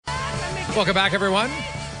Welcome back, everyone.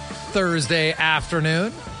 Thursday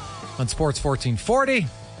afternoon on Sports 1440.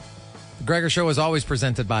 The Gregor Show is always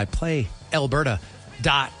presented by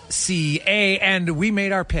PlayAlberta.ca, and we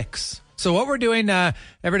made our picks. So what we're doing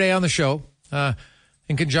every day on the show,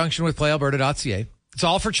 in conjunction with PlayAlberta.ca, it's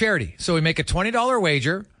all for charity. So we make a $20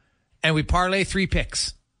 wager, and we parlay 3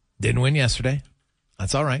 picks. Didn't win yesterday.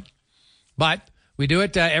 That's all right. But we do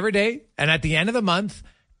it every day, and at the end of the month,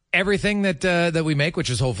 everything that we make, which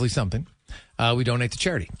is hopefully something, we donate to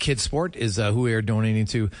charity. Kids Sport is who we are donating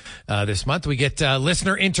to this month. We get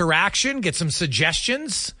listener interaction, get some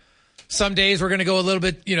suggestions. Some days we're going to go a little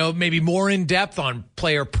bit, maybe more in depth on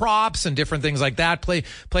player props and different things like that. Play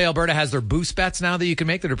Alberta has their boost bets now that you can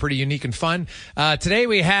make that are pretty unique and fun. Today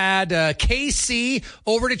we had KC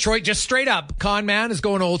over Detroit, just straight up. Con Man is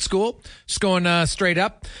going old school, just going straight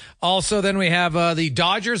up. Also, then we have the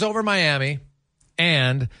Dodgers over Miami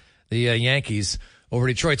and the Yankees over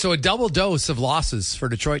Detroit. So a double dose of losses for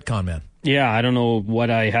Detroit, Con Man. Yeah, I don't know what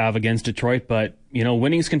I have against Detroit, but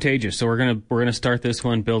winning's contagious. So we're gonna start this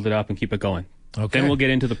one, build it up, and keep it going. Okay. Then we'll get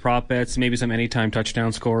into the prop bets, maybe some anytime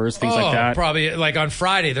touchdown scores, things like that. Probably like on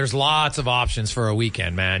Friday. There's lots of options for a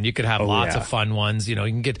weekend, man. You could have lots of fun ones. You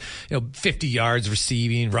can get 50 yards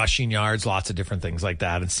receiving, rushing yards, lots of different things like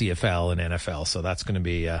that in CFL and NFL. So that's gonna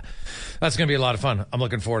be a lot of fun. I'm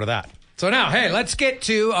looking forward to that. So now, hey, let's get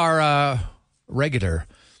to our regular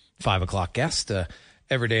 5 o'clock guest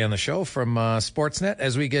every day on the show from Sportsnet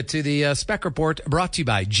as we get to the Spec Report brought to you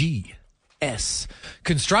by GS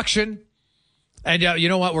Construction. And you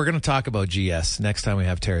know what? We're going to talk about GS next time we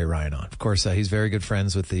have Terry Ryan on. Of course, he's very good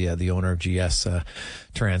friends with the owner of GS,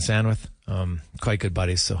 Taran Sandwith. Quite good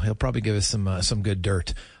buddies, so he'll probably give us some good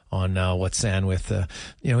dirt on what Sandwith.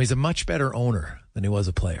 He's a much better owner than he was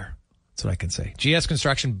a player. That's what I can say. GS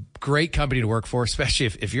Construction, great company to work for, especially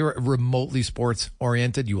if you're remotely sports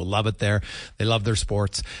oriented. You will love it there. They love their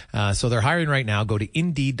sports. So they're hiring right now. Go to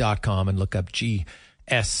Indeed.com and look up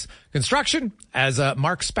GS Construction as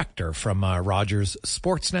Mark Spector from Rogers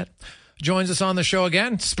Sportsnet joins us on the show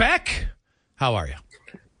again. Spec, how are you?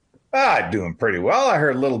 Doing pretty well. I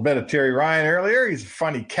heard a little bit of Terry Ryan earlier. He's a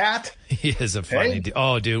funny cat. He is a funny dude.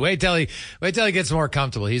 Oh, dude, wait till he gets more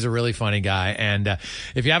comfortable. He's a really funny guy. And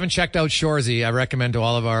if you haven't checked out Shoresy, I recommend to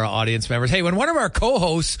all of our audience members, hey, when one of our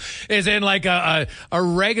co-hosts is in like a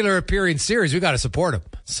regular appearing series, we got to support him.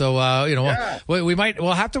 So we might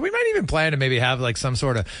even plan to maybe have like some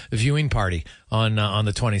sort of viewing party on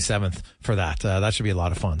the 27th for that. That should be a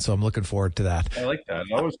lot of fun. So I'm looking forward to that. I like that.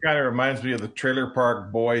 It always kind of reminds me of the Trailer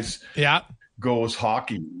Park Boys. Yeah. Goes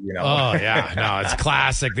hockey, Oh, yeah. No, it's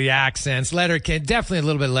classic. The accents. Definitely a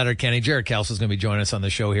little bit of Letterkenny. Jared Kelsey's going to be joining us on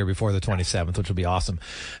the show here before the 27th, which will be awesome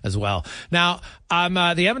as well. Now,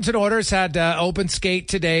 the Edmonton Oilers had open skate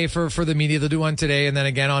today for the media. They'll do one today and then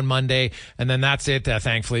again on Monday. And then that's it,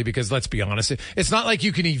 thankfully, because let's be honest, it's not like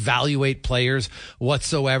you can evaluate players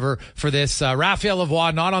whatsoever for this. Raphael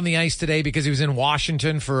Lavoie not on the ice today because he was in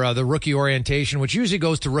Washington for the rookie orientation, which usually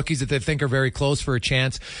goes to rookies that they think are very close for a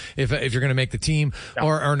chance if you're going to make the team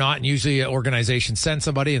or not. And usually an organization sends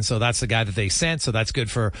somebody. And so that's the guy that they sent. So that's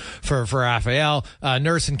good for Raphael.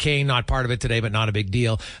 Nurse and Kane, not part of it today, but not a big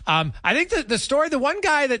deal. I think the story, the one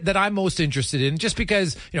guy that I'm most interested in, just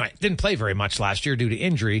because, I didn't play very much last year due to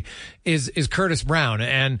injury, is Curtis Brown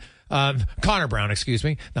and, Connor Brown, excuse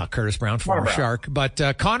me, not Curtis Brown, former Shark, but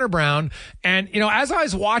Connor Brown. And as I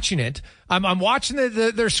was watching it, I'm watching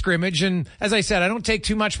their scrimmage, and as I said, I don't take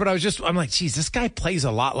too much, but I'm like, geez, this guy plays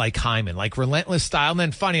a lot like Hyman, like relentless style. And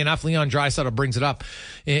then, funny enough, Leon Draisaitl brings it up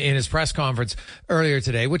in his press conference earlier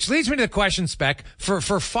today, which leads me to the question, Spec, for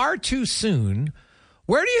far too soon.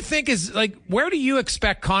 Where do you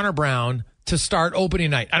expect Connor Brown to start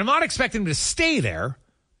opening night? And I'm not expecting him to stay there.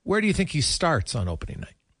 Where do you think he starts on opening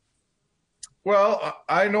night? Well,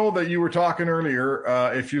 I know that you were talking earlier,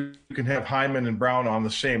 if you can have Hyman and Brown on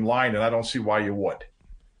the same line, and I don't see why you would,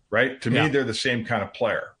 right? To me, they're the same kind of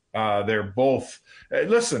player. They're both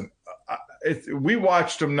listen, we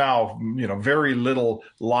watched them now, very little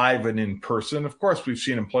live and in person. Of course, we've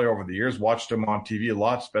seen him play over the years, watched him on TV a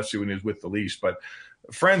lot, especially when he was with the Leafs. But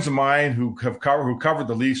friends of mine who covered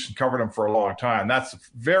the Leafs and covered them for a long time, that's the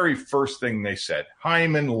very first thing they said.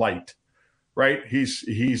 Hyman light, right?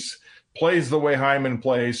 He's plays the way Hyman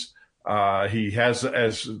plays. He has,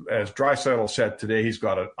 as Draisaitl said today, he's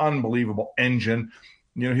got an unbelievable engine.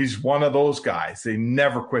 He's one of those guys. He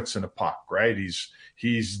never quits in a puck, right?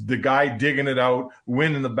 He's the guy digging it out,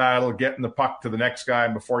 winning the battle, getting the puck to the next guy,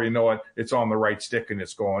 and before you know it, it's on the right stick and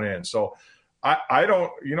it's going in. So I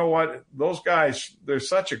don't, those guys, they're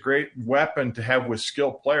such a great weapon to have with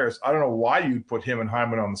skilled players. I don't know why you'd put him and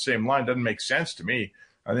Hyman on the same line. Doesn't make sense to me.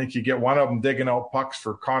 I think you get one of them digging out pucks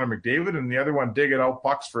for Connor McDavid and the other one digging out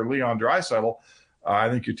pucks for Leon Draisaitl. I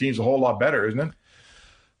think your team's a whole lot better, isn't it?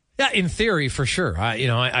 Yeah, in theory, for sure.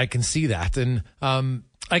 I can see that. And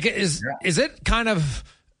is it kind of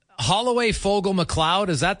Holloway, Foegele, McLeod?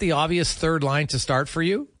 Is that the obvious third line to start for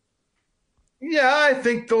you? Yeah, I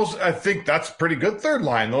think that's a pretty good third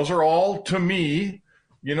line. Those are all, to me,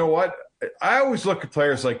 you know what? I always look at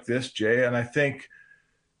players like this, Jay, and I think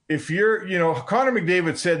if you're, Connor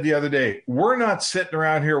McDavid said the other day, we're not sitting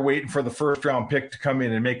around here waiting for the first round pick to come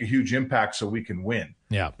in and make a huge impact so we can win.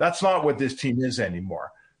 Yeah. That's not what this team is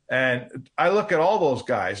anymore. And I look at all those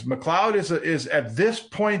guys. McLeod is at this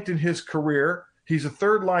point in his career, he's a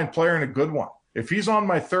third line player and a good one. If he's on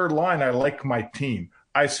my third line, I like my team.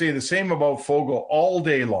 I say the same about Foegele all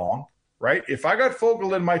day long, right? If I got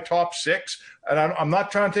Foegele in my top 6, and I'm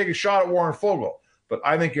not trying to take a shot at Warren Foegele, but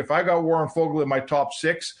I think if I got Warren Foegele in my top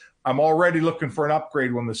 6, I'm already looking for an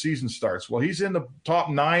upgrade when the season starts. Well, he's in the top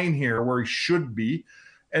 9 here where he should be,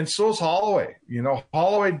 and so's Holloway.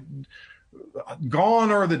 Holloway,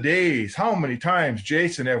 gone are the days. How many times,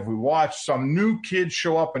 Jason, have we watched some new kid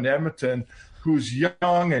show up in Edmonton who's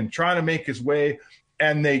young and trying to make his way,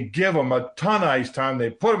 and they give him a ton of ice time. They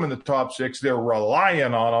put him in the top 6. They're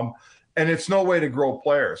relying on him, and it's no way to grow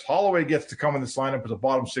players. Holloway gets to come in this lineup as a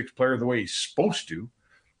bottom 6 player the way he's supposed to.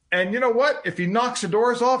 And you know what? If he knocks the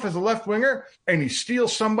doors off as a left winger and he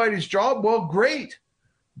steals somebody's job, well, great.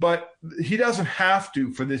 But he doesn't have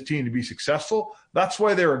to for this team to be successful. That's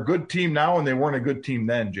why they're a good team now, and they weren't a good team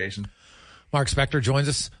then, Jason. Mark Spector joins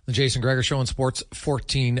us, the Jason Gregor Show on Sports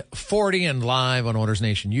 1440 and live on Oilers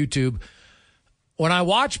Nation YouTube. When I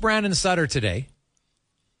watch Brandon Sutter today,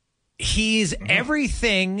 he's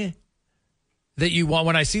everything that you want.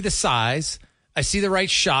 When I see the size, I see the right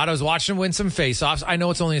shot. I was watching him win some faceoffs. I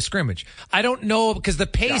know it's only a scrimmage. I don't know because the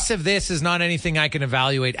pace of this is not anything I can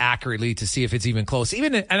evaluate accurately to see if it's even close.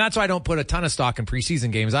 And that's why I don't put a ton of stock in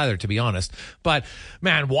preseason games either, to be honest. But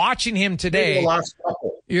man, watching him today,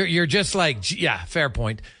 you're just like, yeah, fair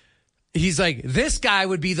point. He's like, this guy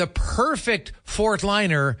would be the perfect fourth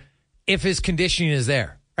liner if his conditioning is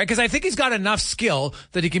there. Right, because I think he's got enough skill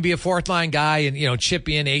that he can be a fourth line guy and chip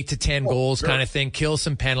in 8 to 10 goals kind of thing, kill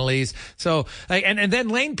some penalties. So and then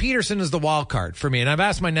Lane Peterson is the wild card for me. And I've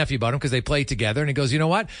asked my nephew about him because they play together, and he goes, you know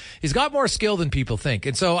what? He's got more skill than people think.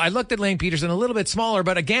 And so I looked at Lane Peterson, a little bit smaller,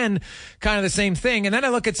 but again, kind of the same thing. And then I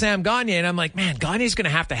look at Sam Gagner, and I'm like, man, Gagner's going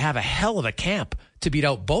to have a hell of a camp to beat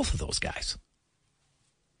out both of those guys.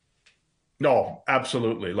 No,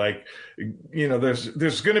 absolutely.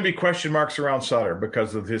 There's going to be question marks around Sutter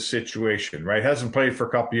because of his situation, right? Hasn't played for a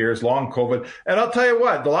couple of years, long COVID. And I'll tell you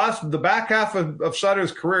what, the back half of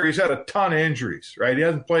Sutter's career, he's had a ton of injuries, right? He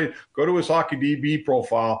hasn't played. Go to his hockey DB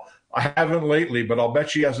profile. I haven't lately, but I'll bet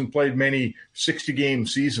he hasn't played many 60-game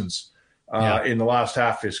seasons in the last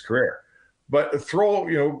half of his career. But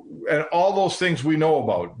and all those things we know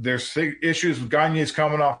about. There's issues with Gagner's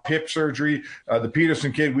coming off hip surgery. The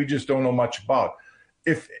Peterson kid, we just don't know much about.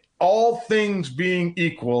 If all things being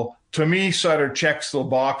equal, to me, Sutter checks the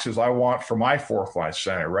boxes I want for my fourth line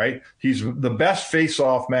center, right? He's the best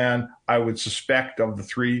face-off man, I would suspect, of the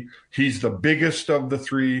 3. He's the biggest of the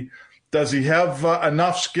 3. Does he have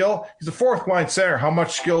enough skill? He's a fourth line center. How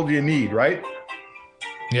much skill do you need, right?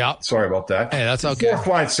 Yeah. Sorry about that. Hey, that's okay. Fourth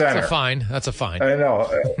line center. That's a fine. I know.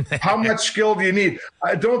 How much skill do you need?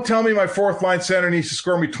 Don't tell me my fourth line center needs to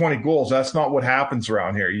score me 20 goals. That's not what happens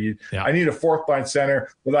around here. I need a fourth line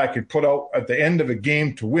center that I could put out at the end of a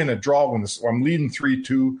game to win a draw when I'm leading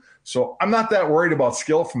 3-2. So I'm not that worried about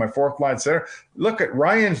skill for my fourth line center. Look at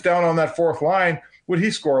Ryan's down on that fourth line. What did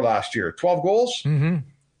he score last year? 12 goals? Mm-hmm.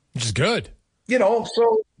 Which is good.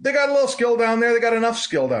 So they got a little skill down there. They got enough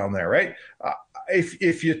skill down there, right?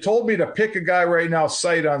 If you told me to pick a guy right now,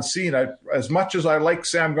 sight unseen, as much as I like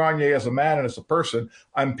Sam Gagner as a man and as a person,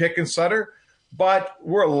 I'm picking Sutter. But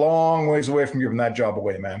we're a long ways away from giving that job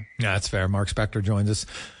away, man. Yeah, that's fair. Mark Spector joins us.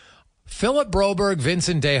 Philip Broberg,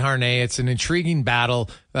 Vincent Desharnais. It's an intriguing battle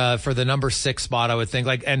for the number 6 spot, I would think.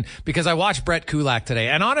 And because I watched Brett Kulak today,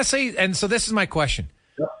 and honestly, and so this is my question: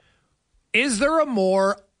 is there a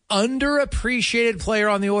more underappreciated player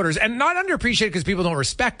on the Oilers? And not underappreciated because people don't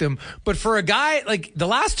respect him, but for a guy like the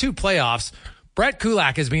last 2 playoffs, Brett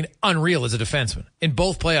Kulak has been unreal as a defenseman in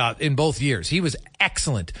both years. He was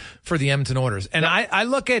excellent for the Edmonton Oilers. And I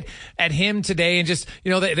look at him today and just,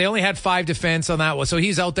 they only had 5 defense on that one. So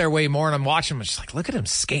he's out there way more. And I'm watching him. I'm just like, look at him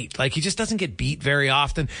skate. Like, he just doesn't get beat very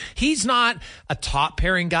often. He's not a top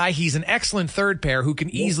pairing guy. He's an excellent third pair who can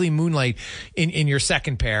easily moonlight in your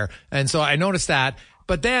second pair. And so I noticed that.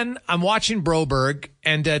 But then I'm watching Broberg,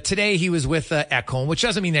 and today he was with Ekholm, which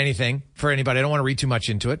doesn't mean anything for anybody. I don't want to read too much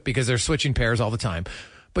into it because they're switching pairs all the time.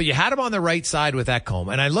 But you had him on the right side with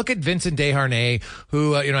Ekholm. And I look at Vincent Desharnais,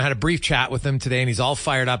 who, had a brief chat with him today, and he's all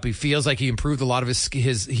fired up. He feels like he improved a lot of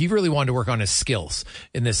he really wanted to work on his skills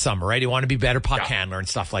in this summer, right? He wanted to be better puck handler and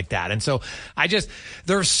stuff like that. And so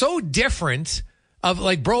they're so different of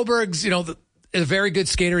like Broberg's, a very good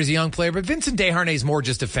skater as a young player, but Vincent Desharnais is more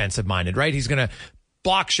just defensive minded, right? He's going to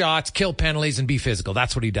block shots, kill penalties, and be physical.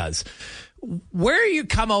 That's what he does. Where you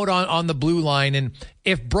come out on the blue line, and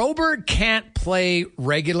if Broberg can't play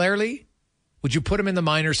regularly, would you put him in the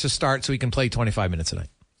minors to start so he can play 25 minutes a night?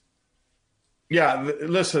 Yeah,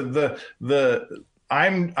 listen,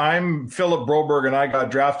 I'm Philip Broberg and I got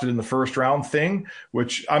drafted in the first round thing,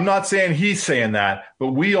 which I'm not saying he's saying that,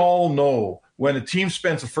 but we all know when a team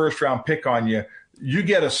spends a first round pick on you, you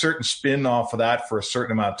get a certain spin off of that for a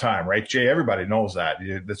certain amount of time, right, Jay? Everybody knows that.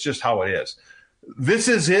 That's just how it is. This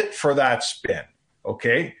is it for that spin,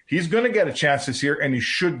 okay? He's going to get a chance this year, and he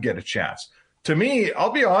should get a chance. To me,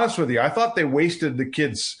 I'll be honest with you, I thought they wasted the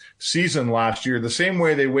kid's season last year the same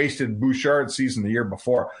way they wasted Bouchard's season the year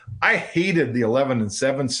before. I hated the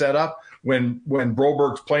 11-7 setup when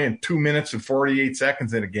Broberg's playing 2 minutes and 48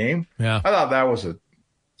 seconds in a game. Yeah. I thought that was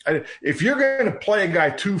if you're going to play a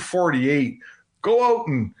guy 248, go out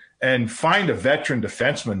and find a veteran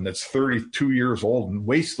defenseman that's 32 years old and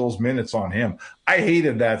waste those minutes on him. I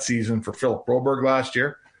hated that season for Philip Broberg last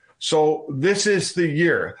year. So this is the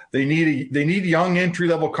year. They need young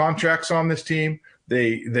entry-level contracts on this team.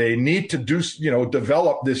 They need to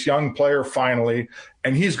develop this young player finally,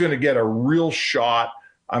 and he's going to get a real shot,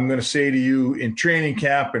 I'm going to say to you, in training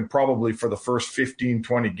camp and probably for the first 15,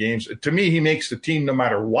 20 games. To me, he makes the team no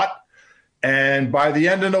matter what. And by the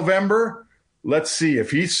end of November, let's see.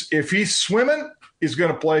 If he's swimming, he's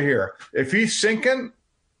going to play here. If he's sinking,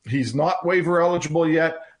 he's not waiver eligible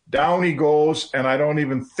yet. Down he goes, and I don't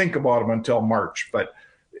even think about him until March. But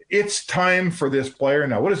it's time for this player.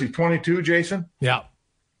 Now, what is he, 22, Jason? Yeah.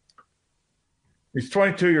 He's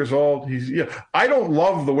 22 years old. I don't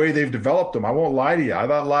love the way they've developed him. I won't lie to you. I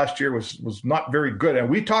thought last year was not very good. And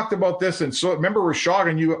we talked about this. And so remember, Rashad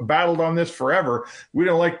and you battled on this forever. We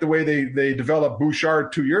didn't like the way they developed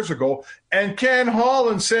Bouchard 2 years ago. And Ken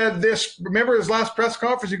Holland said this. Remember his last press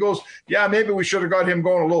conference? He goes, yeah, maybe we should have got him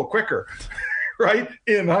going a little quicker, right?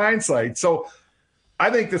 In hindsight. So I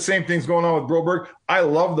think the same thing's going on with Broberg. I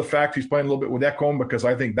love the fact he's playing a little bit with Ekholm because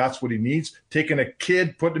I think that's what he needs. Taking a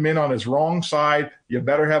kid, putting him in on his wrong side, you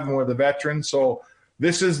better have him with a veteran. So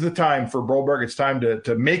this is the time for Broberg. It's time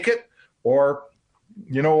to make it, or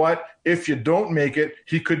you know what? If you don't make it,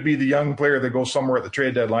 he could be the young player that goes somewhere at the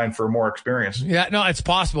trade deadline for more experience. Yeah, no, it's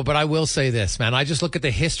possible, but I will say this, man. I just look at the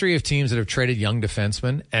history of teams that have traded young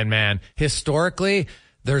defensemen, and man, historically,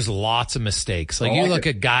 there's lots of mistakes. Like you look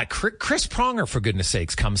at Chris Pronger, for goodness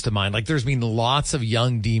sakes, comes to mind. Like there's been lots of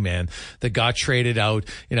young D-men that got traded out.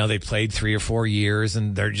 They played 3 or 4 years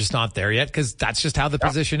and they're just not there yet because that's just how the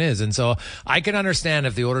position is. And so I can understand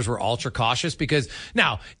if the Oilers were ultra cautious because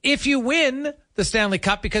now if you win the Stanley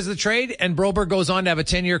Cup because of the trade and Broberg goes on to have a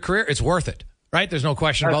 10-year career, it's worth it, right? There's no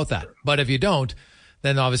question about that. But if you don't,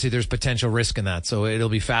 then obviously there's potential risk in that. So it'll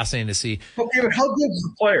be fascinating to see. Okay, but how good is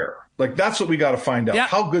the player? Like, that's what we got to find out. Yeah.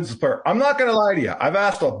 How good's the player? I'm not going to lie to you. I've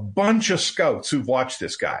asked a bunch of scouts who've watched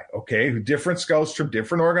this guy, okay? Different scouts from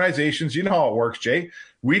different organizations. You know how it works, Jay.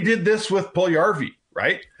 We did this with Puljujarvi,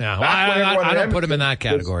 right? Yeah, well, I don't put him in that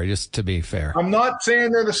category, just to be fair. I'm not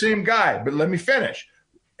saying they're the same guy, but let me finish.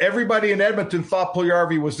 Everybody in Edmonton thought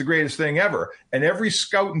Puljujarvi was the greatest thing ever. And every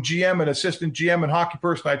scout and GM and assistant GM and hockey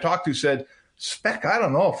person I talked to said, Speck, I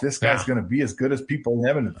don't know if this guy's going to be as good as people in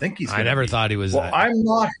Edmonton think he's going to be. I never thought he was that. I'm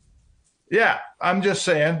not. Yeah, I'm just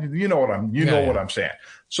saying, you know what I'm saying.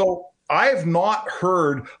 So I've not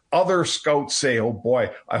heard other scouts say, oh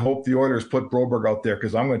boy, I hope the Oilers put Broberg out there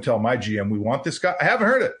because I'm going to tell my GM we want this guy. I haven't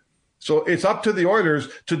heard it. So it's up to the Oilers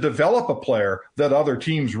to develop a player that other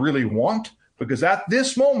teams really want, because at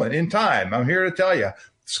this moment in time, I'm here to tell you,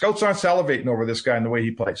 scouts aren't salivating over this guy and the way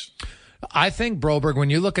he plays. I think Broberg,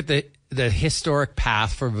 when you look at the historic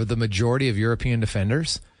path for the majority of European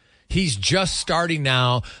defenders, he's just starting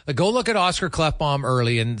now. Go look at Oscar Klefbom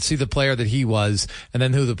early and see the player that he was and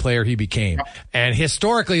then who the player he became. And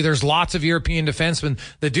historically, there's lots of European defensemen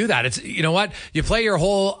that do that. It's, you know what? You play your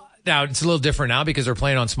whole... Now, it's a little different now because they're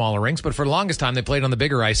playing on smaller rinks, but for the longest time, they played on the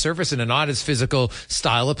bigger ice surface and a not as physical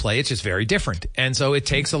style of play. It's just very different. And so it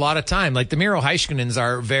takes a lot of time. Like the Miro Heiskanens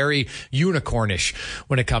are very unicornish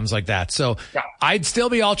when it comes like that. So I'd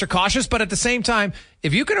still be ultra cautious, but at the same time,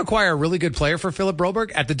 if you can acquire a really good player for Philip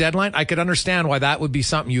Broberg at the deadline, I could understand why that would be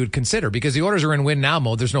something you would consider, because the Oilers are in win now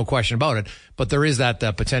mode. There's no question about it. But there is that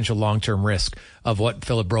potential long-term risk of what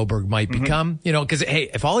Philip Broberg might become. You know, because, hey,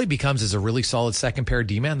 if all he becomes is a really solid second pair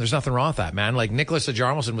D-man, there's nothing wrong with that, man. Like Nicholas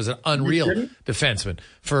Jarmelson was an unreal defenseman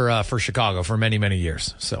for Chicago for many, many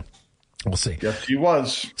years. So we'll see. Yes, he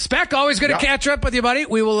was. Spec, always good to catch up with you, buddy.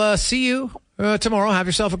 We will see you tomorrow. Have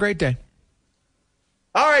yourself a great day.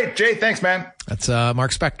 All right, Jay. Thanks, man. That's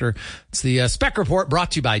Mark Spector. It's the Spec Report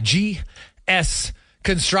brought to you by GS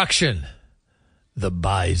Construction. The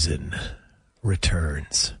Bison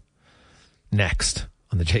returns. Next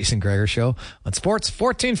on the Jason Gregor Show on Sports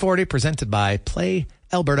 1440, presented by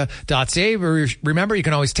PlayAlberta.ca. Remember, you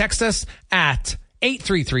can always text us at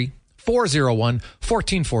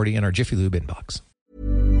 833-401-1440 in our Jiffy Lube inbox.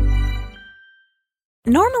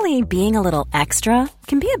 Normally, being a little extra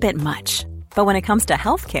can be a bit much. But when it comes to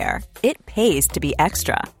healthcare, it pays to be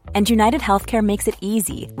extra. And United Healthcare makes it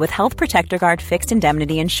easy with Health Protector Guard fixed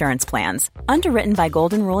indemnity insurance plans. Underwritten by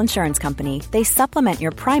Golden Rule Insurance Company, they supplement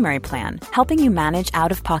your primary plan, helping you manage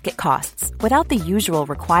out-of-pocket costs without the usual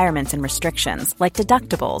requirements and restrictions like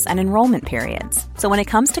deductibles and enrollment periods. So when it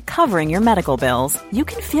comes to covering your medical bills, you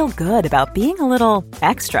can feel good about being a little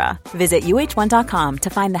extra. Visit uh1.com to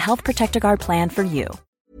find the Health Protector Guard plan for you.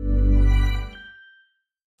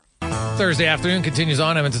 Thursday afternoon continues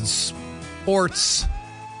on. Edmonton Sports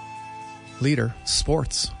leader,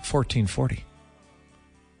 Sports 1440.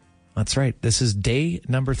 That's right. This is day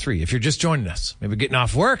number 3. If you're just joining us, maybe getting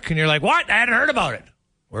off work and you're like, what? I hadn't heard about it.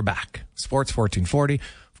 We're back. Sports 1440.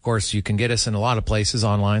 Of course, you can get us in a lot of places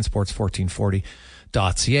online,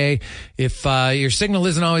 sports1440.ca. If your signal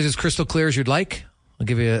isn't always as crystal clear as you'd like,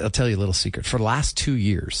 I'll tell you a little secret. For the last 2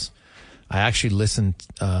 years, I actually listened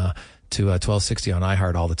to 1260 on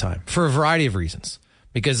iHeart all the time for a variety of reasons.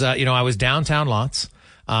 Because, I was downtown lots.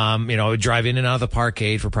 I would drive in and out of the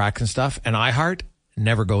parkade for practice and stuff, and iHeart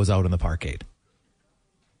never goes out in the parkade.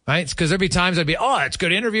 Right? Because there'd be times I'd be, it's a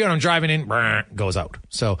good interview, and I'm driving in, goes out.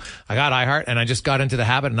 So I got iHeart, and I just got into the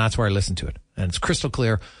habit, and that's where I listen to it. And it's crystal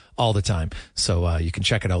clear all the time. So you can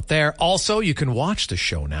check it out there. Also, you can watch the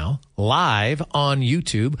show now live on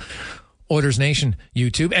YouTube, Oilers Nation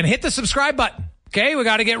YouTube, and hit the subscribe button. Okay, we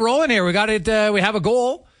got to get rolling here. We have a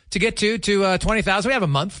goal to get to 20,000. We have a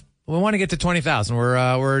month. We want to get to 20,000.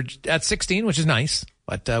 We're at 16, which is nice,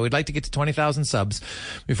 but we'd like to get to 20,000 subs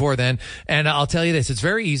before then. And I'll tell you this, it's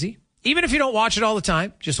very easy. Even if you don't watch it all the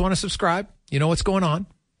time, just want to subscribe. You know what's going on.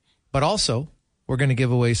 But also, we're going to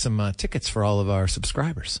give away some tickets for all of our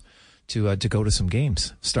subscribers to go to some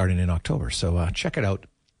games starting in October. So check it out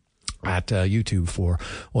at YouTube for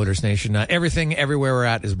Oilers Nation. Everything, everywhere we're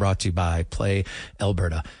at is brought to you by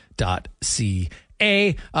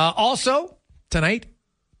PlayAlberta.ca. Also, tonight,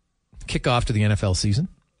 kickoff to the NFL season.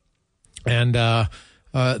 And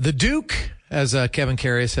the Duke, as Kevin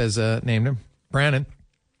Carius has named him, Brandon,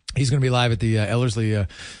 he's going to be live at the Ellerslie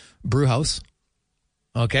Brew House.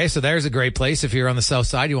 Okay, so there's a great place. If you're on the south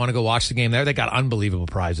side, you want to go watch the game there. They got unbelievable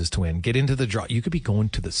prizes to win. Get into the draw. You could be going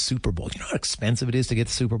to the Super Bowl. You know how expensive it is to get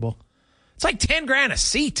the Super Bowl? It's like $10,000 a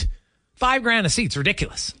seat, $5,000 a seat. It's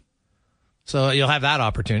ridiculous. So you'll have that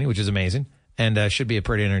opportunity, which is amazing, and should be a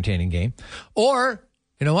pretty entertaining game. Or,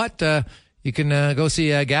 you know what? You can go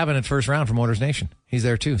see Gavin at First Round from Oilers Nation. He's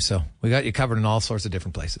there too. So we got you covered in all sorts of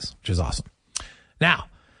different places, which is awesome. Now,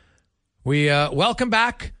 we welcome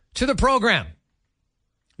back to the program.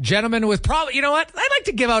 Gentleman with probably, you know what? I'd like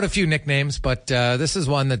to give out a few nicknames, but this is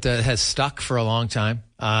one that has stuck for a long time.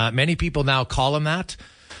 Many people now call him that.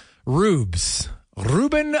 Rubes.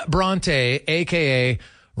 Ruben Bronte, a.k.a.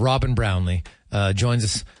 Robin Brownlee, joins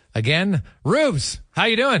us again. Rubes, how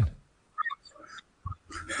you doing?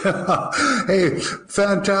 Hey,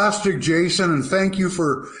 fantastic, Jason, and thank you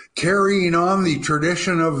for carrying on the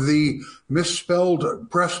tradition of the misspelled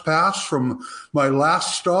press pass from my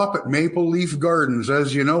last stop at Maple Leaf Gardens.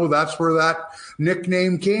 As you know, that's where that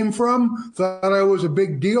nickname came from. Thought I was a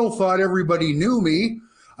big deal, thought everybody knew me.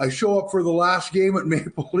 I show up for the last game at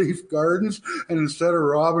Maple Leaf Gardens, and instead of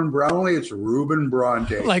Robin Brownlee, it's Ruben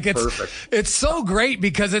Bronte. Perfect. It's so great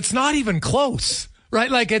because it's not even close. Right?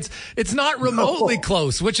 Like it's not remotely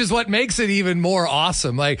close, which is what makes it even more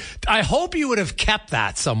awesome. Like, I hope you would have kept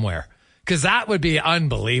that somewhere, because that would be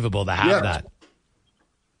unbelievable to have that.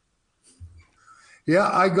 Yeah,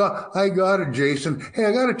 I got it, Jason. Hey,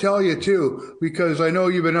 I got to tell you too, because I know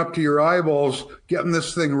you've been up to your eyeballs getting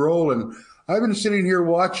this thing rolling. I've been sitting here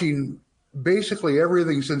watching basically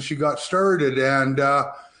everything since you got started. And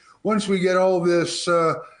once we get all this,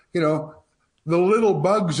 the little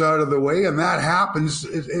bugs out of the way, and that happens,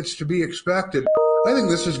 it's to be expected. I think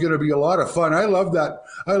this is going to be a lot of fun. I love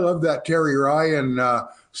that Terry Ryan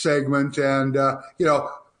segment, and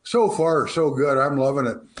so far, so good. I'm loving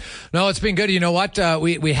it. No, it's been good. You know what?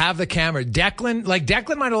 We have the camera.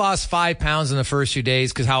 Declan might have lost 5 pounds in the first few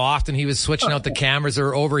days because how often he was switching out the cameras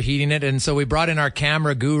or overheating it. And so we brought in our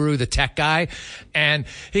camera guru, the tech guy, and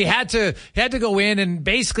he had to go in and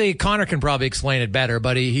basically Connor can probably explain it better,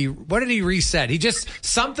 but what did he reset? He just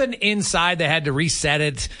something inside they had to reset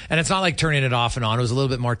it. And it's not like turning it off and on. It was a little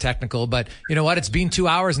bit more technical, but you know what? It's been 2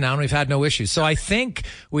 hours now and we've had no issues. So I think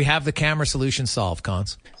we have the camera solution solved,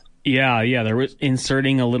 Cons. Yeah, there was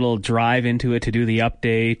inserting a little drive into it to do the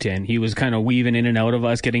update, and he was kind of weaving in and out of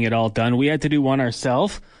us, getting it all done. We had to do one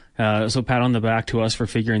ourselves, so pat on the back to us for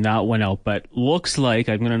figuring that one out. But looks like,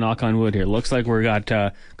 I'm going to knock on wood here, looks like we got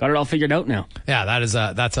it all figured out now. Yeah,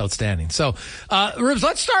 that's outstanding. So, Rubes,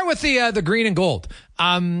 let's start with the green and gold.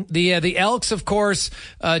 The Elks, of course,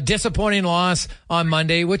 disappointing loss on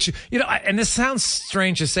Monday, which, and this sounds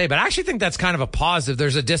strange to say, but I actually think that's kind of a positive.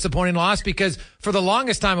 There's a disappointing loss because for the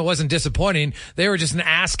longest time it wasn't disappointing. They were just an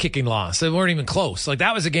ass kicking loss. They weren't even close. Like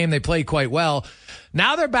that was a game they played quite well.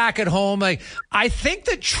 Now they're back at home. Like I think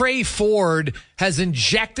that Trey Ford has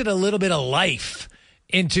injected a little bit of life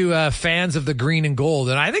into fans of the green and gold.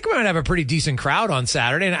 And I think we're going to have a pretty decent crowd on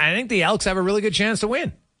Saturday. And I think the Elks have a really good chance to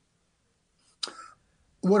win.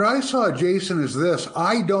 What I saw, Jason, is this.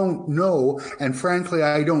 I don't know, and frankly,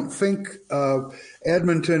 I don't think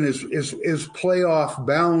Edmonton is playoff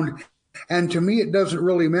bound. And to me, it doesn't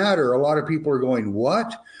really matter. A lot of people are going,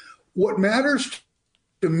 what? What matters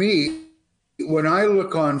to me when I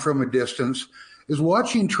look on from a distance is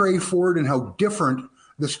watching Trey Ford and how different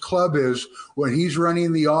this club is when he's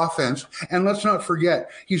running the offense. And let's not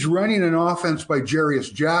forget, he's running an offense by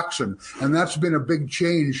Jarius Jackson, and that's been a big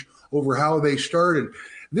change over how they started.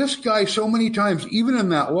 This guy, so many times, even in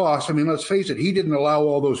that loss, I mean, let's face it, he didn't allow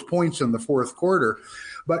all those points in the fourth quarter,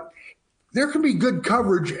 but there can be good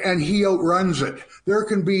coverage and he outruns it. There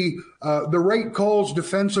can be the right calls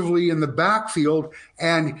defensively in the backfield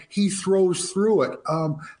and he throws through it.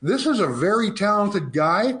 This is a very talented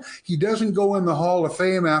guy. He doesn't go in the Hall of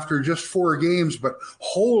Fame after just 4 games, but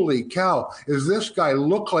holy cow, does this guy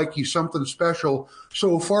look like he's something special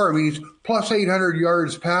so far? I mean, he's plus 800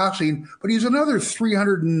 yards passing, but he's another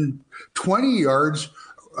 320 yards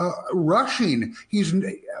rushing.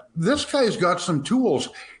 This guy's got some tools.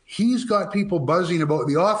 He's got people buzzing about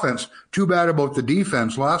the offense. Too bad about the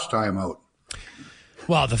defense last time out.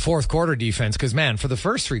 Well, the fourth quarter defense, because, man, for the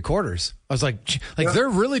first 3 quarters, I was like, they're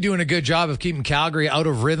really doing a good job of keeping Calgary out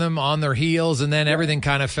of rhythm on their heels, and then everything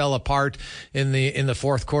kind of fell apart in the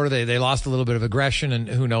fourth quarter. They lost a little bit of aggression, and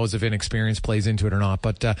who knows if inexperience plays into it or not.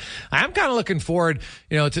 But I'm kind of looking forward,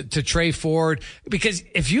 to Trey Ford, because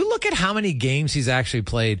if you look at how many games he's actually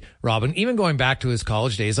played, Robin, even going back to his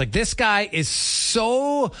college days, like this guy is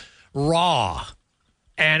so raw.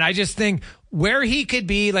 And I just think where he could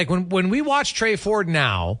be, like when we watch Trey Ford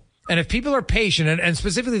now, and if people are patient, and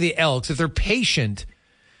specifically the Elks, if they're patient,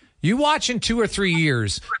 you watch in 2 or 3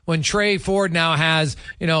 years when Trey Ford now has,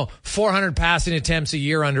 400 passing attempts a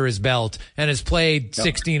year under his belt and has played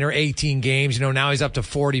 16 or 18 games. Now he's up to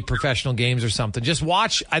 40 professional games or something. Just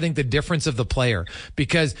watch, I think, the difference of the player,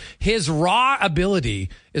 because his raw ability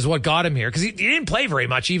is what got him here, because he didn't play very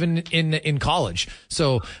much even in college.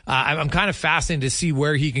 So I'm kind of fascinated to see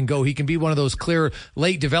where he can go. He can be one of those clear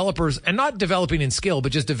late developers, and not developing in skill,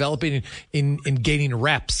 but just developing in gaining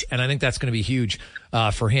reps. And I think that's going to be huge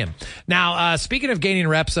for him. Now, speaking of gaining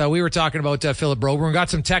reps, we were talking about Philip Broberg. We got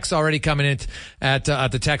some texts already coming in at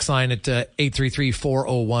the text line at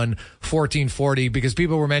 833-401-1440, because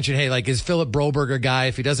people were mentioning, hey, like, is Philip Broberg a guy,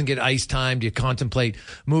 if he doesn't get ice time, do you contemplate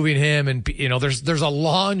moving him? And, there's a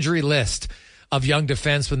laundry list of young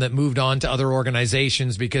defensemen that moved on to other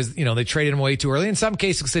organizations because, they traded him away too early. In some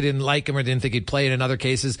cases, they didn't like him or didn't think he'd play. And in other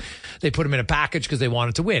cases, they put him in a package because they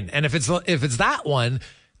wanted to win. And if it's that one,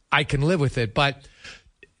 I can live with it. But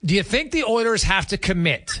do you think the Oilers have to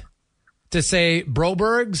commit to say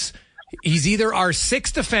Broberg's, he's either our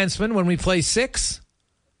 6th defenseman when we play 6,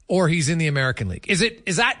 or he's in the American League?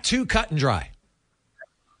 Is that too cut and dry?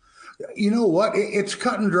 You know what? It's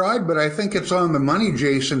cut and dried, but I think it's on the money,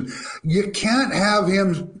 Jason. You can't have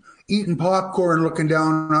him eating popcorn looking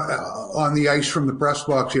down on the ice from the press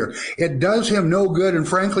box here. It does him no good, and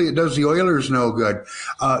frankly, it does the Oilers no good.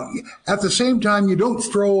 At the same time, you don't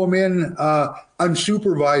throw him in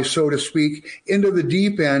unsupervised, so to speak, into the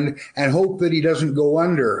deep end and hope that he doesn't go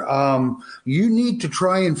under. You need to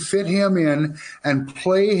try and fit him in and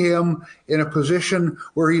play him in a position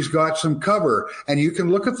where he's got some cover. And you can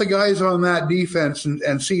look at the guys on that defense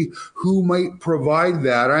and see who might provide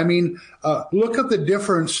that. I mean, look at the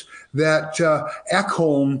difference that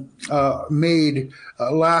Ekholm made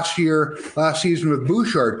last season with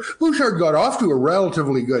Bouchard. Bouchard got off to a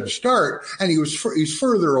relatively good start, and he's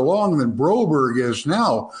further along than Broberg is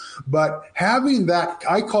now. But having that,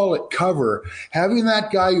 I call it cover, having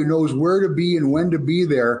that guy who knows where to be and when to be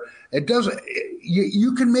there, it doesn't.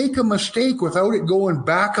 You can make a mistake without it going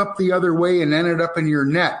back up the other way and ended up in your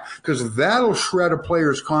net, because that'll shred a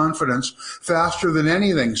player's confidence faster than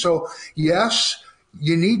anything. So yes,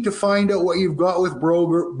 you need to find out what you've got with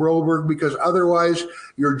Broberg, because otherwise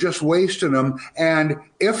you're just wasting them. And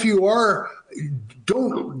if you are,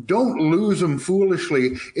 don't lose them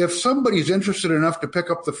foolishly. If somebody's interested enough to pick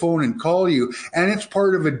up the phone and call you, and it's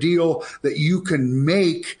part of a deal that you can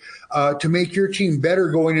make to make your team better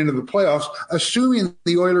going into the playoffs, assuming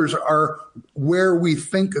the Oilers are where we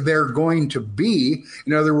think they're going to be,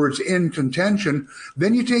 in other words, in contention,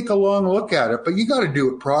 then you take a long look at it. But you got to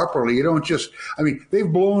do it properly. You don't just, I mean, they've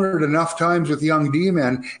blown it enough times with young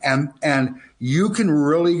D-men, and you can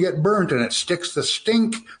really get burnt, and it sticks. The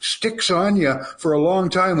stink sticks on you for a long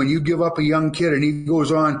time when you give up a young kid and he goes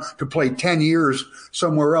on to play 10 years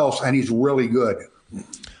somewhere else and he's really good.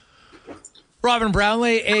 Robin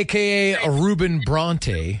Brownlee, a.k.a. Ruben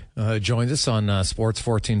Bronte, joins us on Sports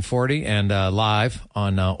 1440 and live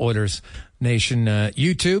on Oilers Nation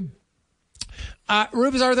YouTube.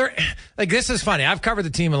 Rubens, are there, like, this is funny. I've covered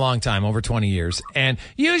the team a long time, over 20 years. And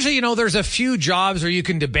usually, there's a few jobs where you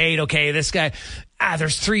can debate, okay, this guy,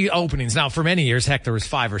 there's 3 openings. Now, for many years, heck, there was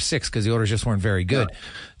 5 or 6 because the Oilers just weren't very good. Yeah.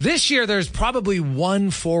 This year, there's probably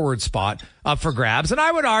 1 forward spot up for grabs. And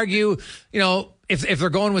I would argue, if they're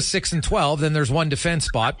going with 6 and 12, then there's 1 defense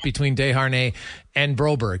spot between Desharnais and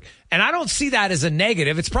Broberg. And I don't see that as a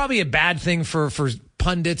negative. It's probably a bad thing for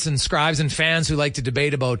pundits and scribes and fans who like to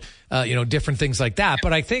debate about, different things like that.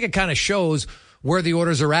 But I think it kind of shows where the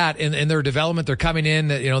Oilers are at in their development. They're coming in,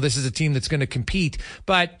 this is a team that's going to compete.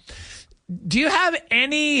 But do you have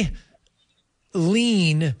any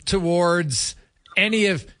lean towards any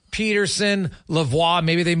of Peterson, Lavoie?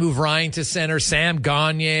 Maybe they move Ryan to center, Sam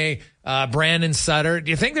Gagner, Brandon Sutter. Do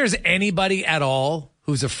you think there's anybody at all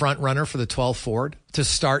who's a front runner for the 12th forward to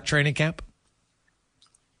start training camp?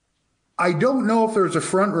 I don't know if there's a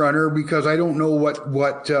front runner, because I don't know what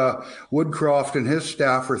Woodcroft and his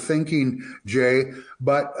staff are thinking, Jay.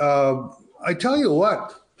 But I tell you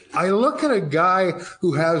what, I look at a guy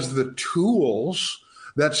who has the tools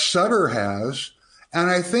that Sutter has,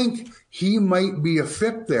 and I think he might be a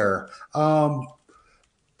fit there.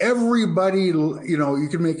 Everybody, you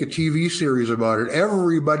can make a TV series about it.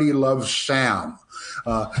 Everybody loves Sam.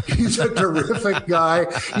 He's a terrific guy.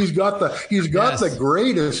 He's got the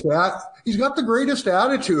greatest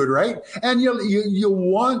attitude, right? And you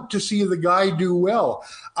want to see the guy do well.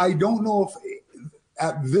 I don't know if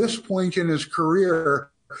at this point in his career,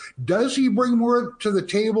 does he bring more to the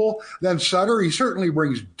table than Sutter? He certainly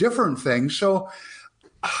brings different things. So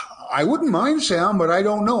I wouldn't mind Sam, but I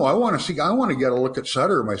don't know. I want to get a look at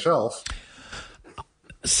Sutter myself.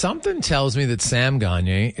 Something tells me that Sam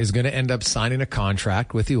Gagner is going to end up signing a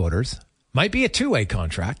contract with the Oilers. Might be a 2-way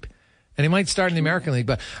contract, and he might start in the American League.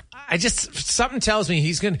 But something tells me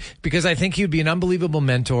he's going to, because I think he'd be an unbelievable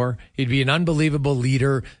mentor. He'd be an unbelievable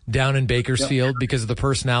leader down in Bakersfield because of the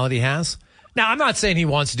personality he has. Now, I'm not saying he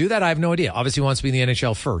wants to do that. I have no idea. Obviously, he wants to be in the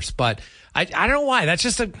NHL first, but I don't know why. That's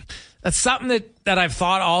something that I've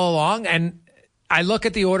thought all along. And I look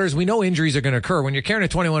at the Oilers. We know injuries are going to occur. When you're carrying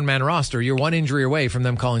a 21-man roster, you're 1 injury away from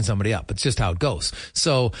them calling somebody up. It's just how it goes.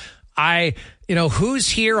 So who's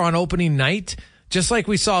here on opening night? Just like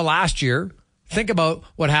we saw last year, think about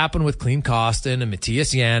what happened with Clem Costin and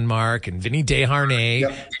Matthias Janmark and Vinny Desharnais.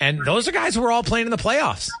 Yep. And those are guys who were all playing in the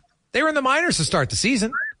playoffs. They were in the minors to start the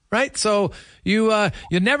season, right? So you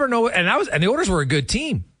never know. And the Oilers were a good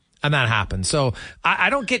team. And that happened. So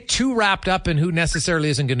I don't get too wrapped up in who necessarily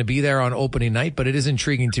isn't going to be there on opening night, but it is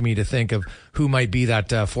intriguing to me to think of who might be that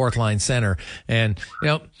 4th line center. And,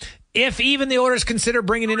 if even the Oilers consider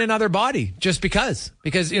bringing in another body, just because,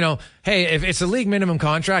 hey, if it's a league minimum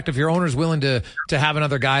contract, if your owner's willing to have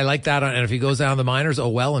another guy like that, and if he goes down to the minors,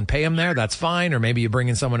 and pay him there, that's fine. Or maybe you bring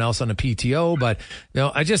in someone else on a PTO. But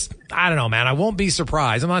I don't know, man. I won't be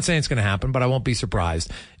surprised. I'm not saying it's going to happen, but I won't be surprised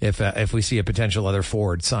if we see a potential other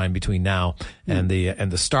forward signed between now and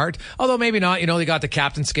the start. Although maybe not. They got the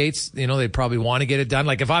captain skates. They'd probably want to get it done.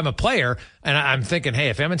 Like if I'm a player and I'm thinking, hey,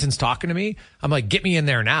 if Edmonton's talking to me, I'm like, get me in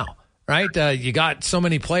there now. Right? You got so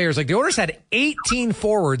many players. Like the Oilers had 18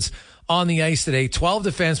 forwards on the ice today, 12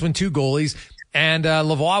 defensemen, 2 goalies. And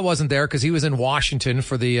Lavoie wasn't there because he was in Washington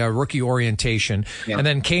for the rookie orientation. Yeah. And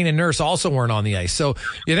then Kane and Nurse also weren't on the ice. So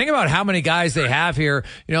you think about how many guys they have here.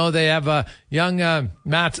 They have young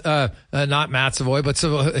Matt, not Matt Savoy, but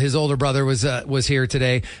his older brother was here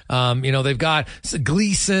today. They've got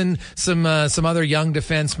Gleason, some other young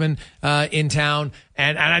defensemen in town.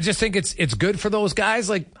 And I just think it's good for those guys.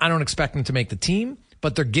 Like, I don't expect them to make the team,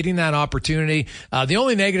 but they're getting that opportunity. The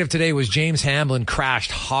only negative today was James Hamblin crashed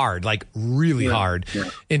hard, like really hard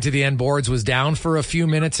into the end boards, was down for a few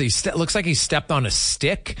minutes. Looks like he stepped on a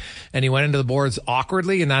stick and he went into the boards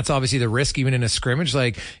awkwardly. And that's obviously the risk even in a scrimmage.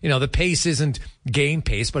 Like, the pace isn't game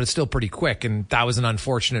pace, but it's still pretty quick. And that was an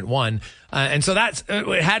unfortunate one. And so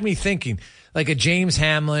it had me thinking, like a James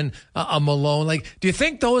Hamlin, a Malone. Like, do you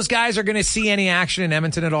think those guys are going to see any action in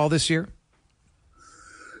Edmonton at all this year?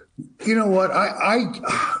 You know what?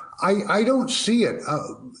 I don't see it.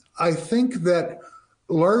 I think that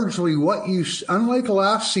largely unlike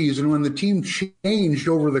last season when the team changed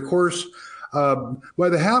over the course, by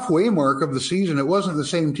the halfway mark of the season, it wasn't the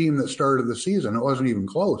same team that started the season. It wasn't even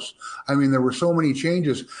close. I mean, there were so many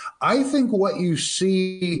changes. I think what you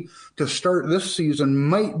see to start this season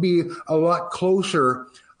might be a lot closer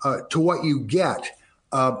to what you get.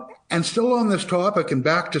 And still on this topic, and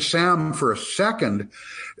back to Sam for a second,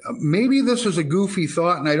 maybe this is a goofy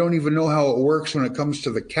thought, and I don't even know how it works when it comes to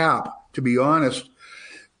the cap, to be honest.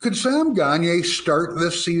 Could Sam Gagner start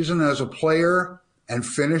this season as a player and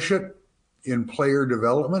finish it in player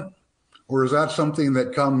development? Or is that something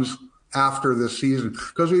that comes after this season?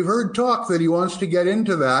 Because we've heard talk that he wants to get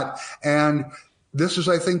into that, and this is,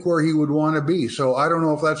 I think, where he would want to be. So I don't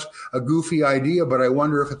know if that's a goofy idea, but I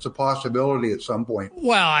wonder if it's a possibility at some point.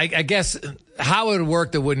 Well, I guess how it would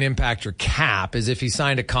work that wouldn't impact your cap is if he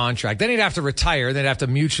signed a contract. Then he'd have to retire. They'd have to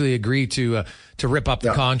mutually agree to rip up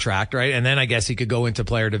the contract, right? And then I guess he could go into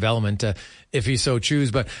player development if he so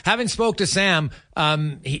choose. But having spoke to Sam,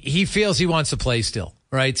 he feels he wants to play still.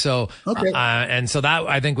 Right. So, and so that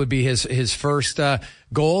I think would be his first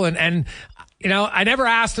goal. And I never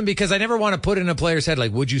asked him because I never want to put in a player's head,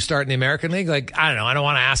 like, would you start in the American League? Like, I don't know. I don't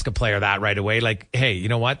want to ask a player that right away. Like, hey, you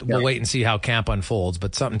know what? We'll wait and see how camp unfolds.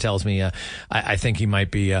 But something tells me I think he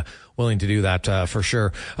might be willing to do that for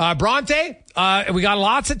sure. Bronte, we got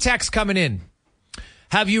lots of texts coming in.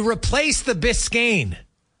 Have you replaced the Biscayne?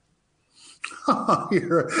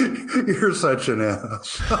 You're such an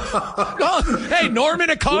ass. Well, hey,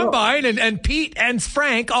 Norman at Combine and Pete and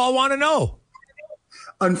Frank all want to know.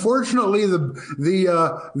 Unfortunately,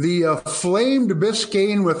 the flamed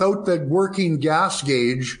Biscayne without the working gas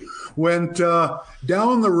gauge went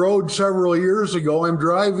down the road several years ago. I'm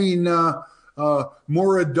driving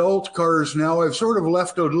more adult cars now. I've sort of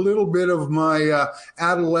left a little bit of my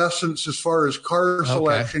adolescence as far as car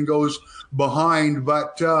selection goes behind,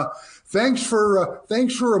 but thanks for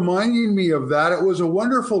reminding me of that. It was a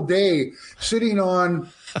wonderful day sitting on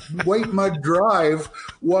White Mud Drive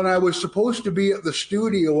when I was supposed to be at the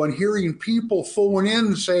studio and hearing people phone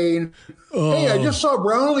in saying, hey, I just saw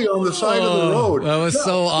Brownlee on the side of the road. That was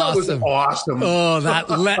awesome. That was awesome. Oh,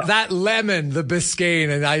 that lemon, the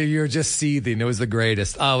Biscayne, and you're just seething. It was the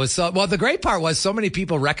greatest. The great part was so many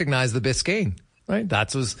people recognized the Biscayne. Right,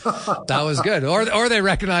 that was good. Or they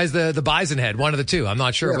recognize the Bison Head, one of the two. I'm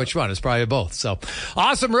not sure which one. It's probably both. So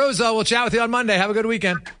awesome, Rose. We'll chat with you on Monday. Have a good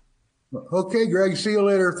weekend. Okay, Greg. See you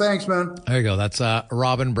later. Thanks, man. There you go. That's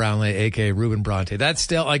Robin Brownlee, a.k.a. Ruben Bronte. That's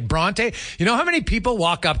still like Bronte. You know how many people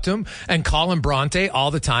walk up to him and call him Bronte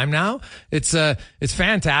all the time now? It's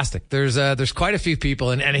fantastic. There's quite a few people,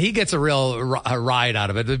 and he gets a real ride out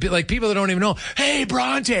of it. It'd be like people that don't even know, hey,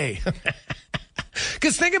 Bronte.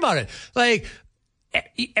 Because think about it. Like,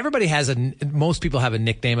 everybody most people have a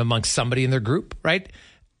nickname amongst somebody in their group, right?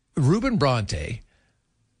 Ruben Bronte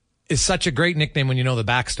is such a great nickname when you know the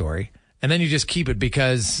backstory. And then you just keep it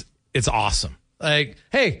because it's awesome. Like,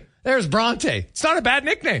 hey, there's Bronte. It's not a bad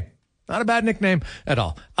nickname. Not a bad nickname at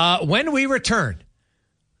all. When we return,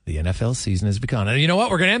 the NFL season has begun. And you know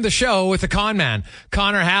what? We're going to end the show with the con man,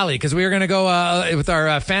 Connor Halley, because we are going to go with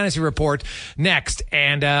our fantasy report next.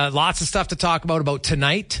 And lots of stuff to talk about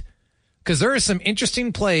tonight because there are some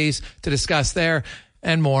interesting plays to discuss there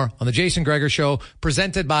and more on the Jason Gregor Show,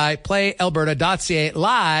 presented by PlayAlberta.ca,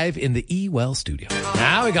 live in the eWell studio.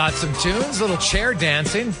 Now we got some tunes, little chair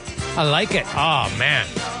dancing. I like it. Oh, man.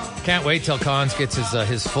 Can't wait till Cons gets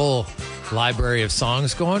his full library of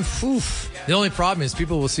songs going. Oof. The only problem is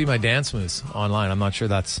people will see my dance moves online. I'm not sure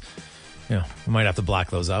that's, we might have to black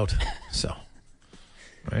those out. So,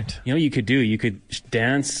 right. You know what you could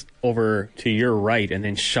dance over to your right and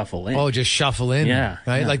then shuffle in. Oh, just shuffle in? Yeah.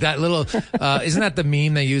 Right? Yeah. Like that little, isn't that the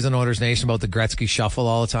meme they use in Oilers Nation about the Gretzky shuffle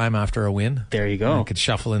all the time after a win? There you go. I could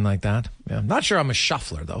shuffle in like that. Yeah. I'm not sure I'm a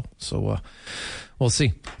shuffler, though. So, we'll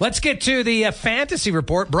see. Let's get to the fantasy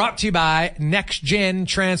report brought to you by Next Gen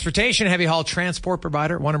Transportation, heavy haul transport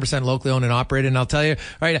provider, 100% locally owned and operated. And I'll tell you,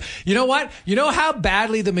 right, you know what? You know how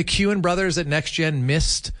badly the McEwen brothers at Next Gen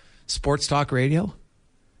missed sports talk radio?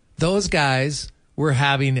 Those guys were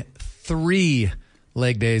having 3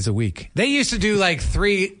 leg days a week. They used to do like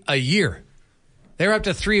 3 a year. They were up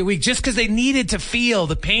to 3 a week just because they needed to feel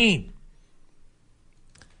the pain,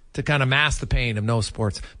 to kind of mask the pain of no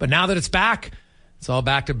sports. But now that it's back, it's all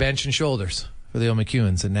back to bench and shoulders for the old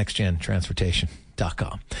McEwens at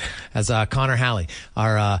NextGenTransportation.com. As Connor Halley,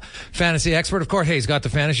 our fantasy expert, of course, hey, he's got the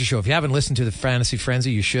fantasy show. If you haven't listened to the Fantasy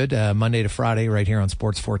Frenzy, you should. Monday to Friday right here on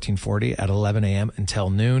Sports 1440 at 11 a.m.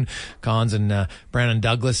 until noon. Cons and Brandon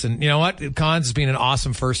Douglas. And you know what? Cons has been an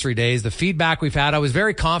awesome first 3 days. The feedback we've had, I was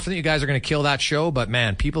very confident you guys are going to kill that show, but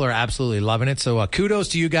man, people are absolutely loving it. So kudos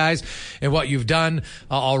to you guys and what you've done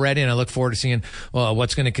already, and I look forward to seeing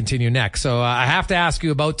what's going to continue next. So I have to ask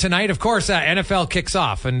you about tonight. Of course, NFL kicks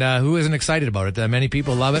off, and who isn't excited about it? Many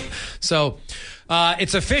people love it. So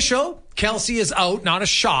it's official. Kelsey is out, not a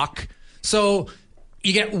shock. So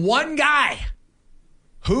you get one guy.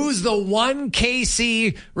 Who's the one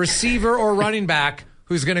KC receiver or running back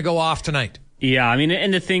who's going to go off tonight? Yeah, I mean,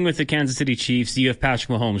 and the thing with the Kansas City Chiefs, you have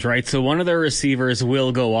Patrick Mahomes, right? So one of their receivers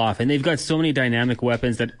will go off, and they've got so many dynamic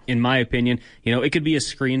weapons that, in my opinion, it could be a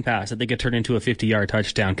screen pass that they could turn into a 50-yard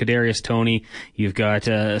touchdown. Kadarius Toney, you've got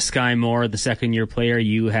Sky Moore, the second-year player.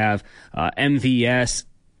 You have MVS,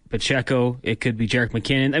 Pacheco. It could be Jerick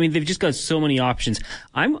McKinnon. I mean, they've just got so many options.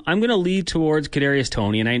 I'm going to lead towards Kadarius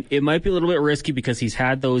Toney, and it might be a little bit risky because he's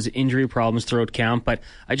had those injury problems throughout camp, but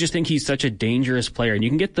I just think he's such a dangerous player, and you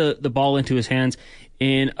can get the ball into his hands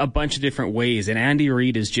in a bunch of different ways, and Andy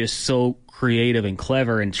Reid is just so creative and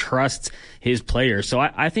clever and trusts his players. So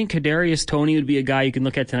I think Kadarius Toney would be a guy you can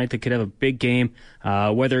look at tonight that could have a big game,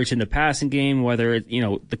 whether it's in the passing game, whether it's,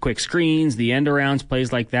 the quick screens, the end arounds,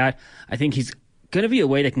 plays like that. I think he's going to be a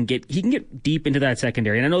way that he can get deep into that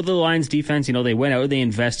secondary. And I know the Lions defense, they went out, they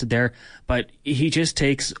invested there, but he just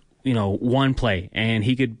takes, one play and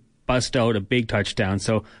he could bust out a big touchdown.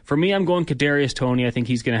 So for me, I'm going Kadarius Toney. I think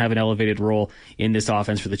he's going to have an elevated role in this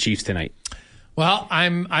offense for the Chiefs tonight. Well,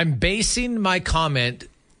 I'm basing my comment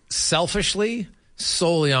selfishly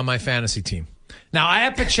solely on my fantasy team. Now, I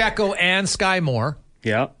have Pacheco and Sky Moore.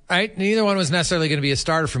 Yeah. Right? Neither one was necessarily going to be a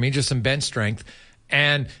starter for me, just some bench strength.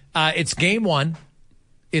 And it's game 1.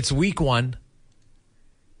 It's week 1.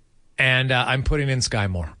 And I'm putting in Sky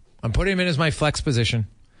Moore. I'm putting him in as my flex position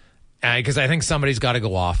because I think somebody's got to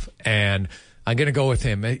go off. And I'm going to go with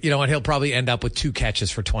him. You know what? He'll probably end up with 2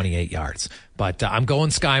 catches for 28 yards. But I'm going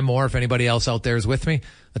Sky Moore. If anybody else out there is with me,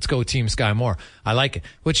 let's go Team Sky Moore. I like it.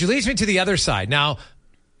 Which leads me to the other side. Now,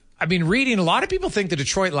 I've been reading, a lot of people think the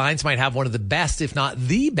Detroit Lions might have one of the best, if not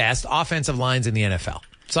the best, offensive lines in the NFL.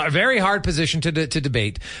 So a very hard position to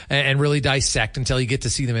debate and really dissect until you get to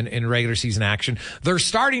see them in regular season action. Their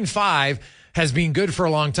starting 5 has been good for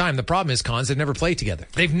a long time. The problem is, Cons, they've never played together.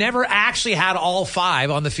 They've never actually had all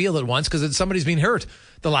 5 on the field at once because somebody's been hurt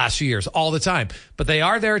the last few years all the time. But they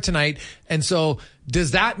are there tonight. And so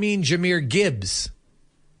does that mean Jahmyr Gibbs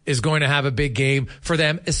is going to have a big game for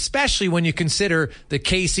them, especially when you consider that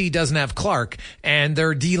KC doesn't have Clark and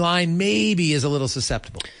their D-line maybe is a little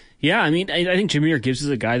susceptible? Yeah, I mean, I think Jahmyr Gibbs is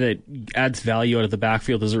a guy that adds value out of the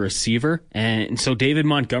backfield as a receiver. And so David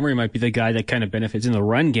Montgomery might be the guy that kind of benefits in the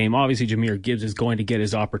run game. Obviously, Jahmyr Gibbs is going to get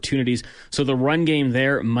his opportunities. So the run game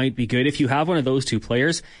there might be good. If you have one of those two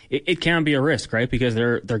players, it can be a risk, right? Because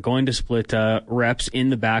they're going to split reps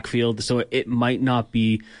in the backfield. So it might not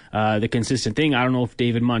be the consistent thing. I don't know if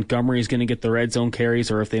David Montgomery is going to get the red zone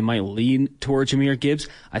carries or if they might lean towards Jahmyr Gibbs.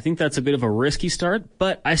 I think that's a bit of a risky start,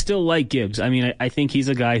 but I still like Gibbs. I mean, I think he's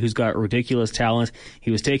a guy who's got ridiculous talent.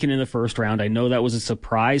 He was taken in the first round. I know that was a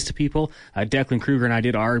surprise to people. Declan Kruger and I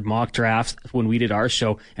did our mock drafts when we did our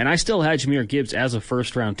show, and I still had Jahmyr Gibbs as a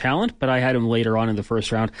first round talent, but I had him later on in the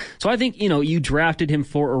first round. So I think, you drafted him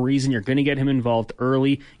for a reason. You're going to get him involved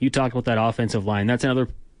early. You talked about that offensive line. That's another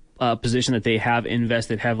position that they have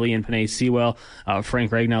invested heavily in. Panay Sewell,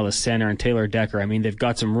 Frank Ragnall, the center, and Taylor Decker. I mean, they've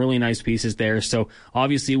got some really nice pieces there. So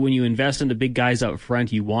obviously when you invest in the big guys up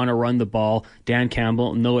front, you want to run the ball. Dan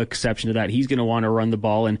Campbell, no exception to that. He's going to want to run the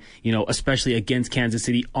ball, and, especially against Kansas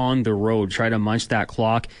City on the road, try to munch that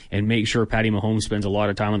clock and make sure Patty Mahomes spends a lot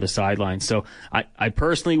of time on the sidelines. So I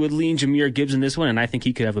personally would lean Jahmyr Gibbs in this one, and I think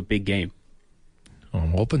he could have a big game.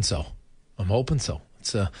 I'm hoping so.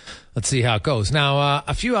 Let's see how it goes. Now,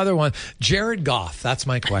 a few other ones. Jared Goff, that's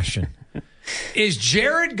my question. Is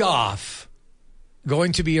Jared Goff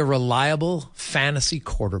going to be a reliable fantasy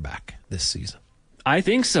quarterback this season? I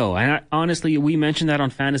think so. And honestly, we mentioned that on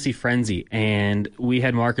Fantasy Frenzy, and we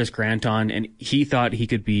had Marcus Grant on, and he thought he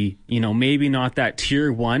could be, maybe not that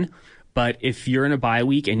tier 1, but if you're in a bye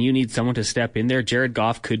week and you need someone to step in there, Jared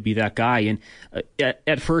Goff could be that guy. And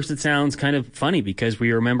at first it sounds kind of funny because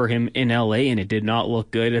we remember him in LA and it did not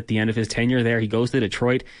look good at the end of his tenure there. He goes to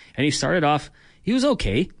Detroit and he started off, he was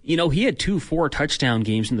okay. He had 2 4-touchdown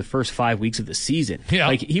games in the first 5 weeks of the season. Yeah.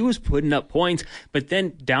 Like, he was putting up points, but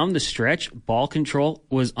then down the stretch, ball control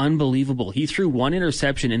was unbelievable. He threw 1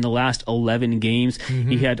 interception in the last 11 games. Mm-hmm.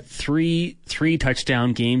 He had three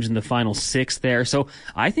touchdown games in the final 6 there. So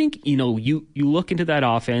I think, you look into that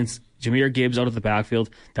offense, Jahmyr Gibbs out of the backfield,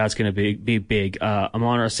 that's going to be big.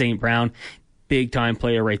 Amon-Ra St. Brown, big time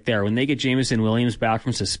player right there. When they get Jameson Williams back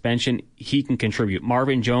from suspension, he can contribute.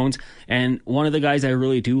 Marvin Jones, and one of the guys I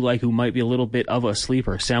really do like who might be a little bit of a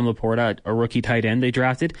sleeper, Sam Laporta, a rookie tight end they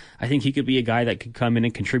drafted. I think he could be a guy that could come in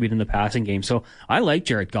and contribute in the passing game. So I like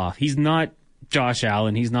Jared Goff. He's not Josh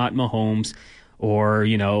Allen. He's not Mahomes or,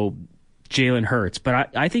 Jalen Hurts.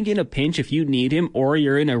 But I think in a pinch, if you need him or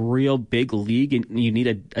you're in a real big league and you need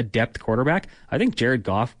a depth quarterback, I think Jared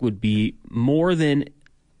Goff would be more than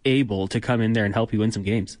able to come in there and help you win some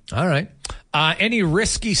games. All right. Any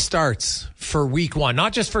risky starts for week 1?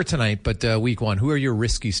 Not just for tonight, but week 1. Who are your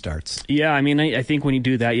risky starts? Yeah, I mean, I think when you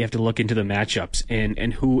do that, you have to look into the matchups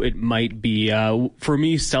and who it might be. For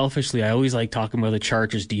me, selfishly, I always like talking about the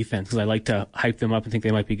Chargers defense because I like to hype them up and think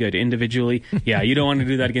they might be good. Individually, yeah, you don't want to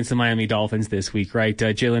do that against the Miami Dolphins this week, right?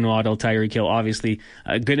 Jalen Waddle, Tyreek Hill, obviously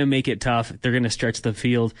going to make it tough. They're going to stretch the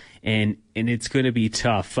field, and it's going to be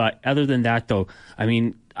tough. Other than that, though, I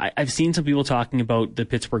mean, I've seen some people talking about the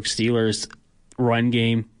Pittsburgh Steelers run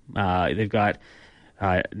game. They've got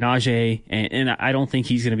Najee, and I don't think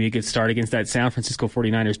he's going to be a good start against that San Francisco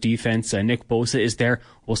 49ers defense. Nick Bosa is there.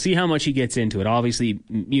 We'll see how much he gets into it. Obviously,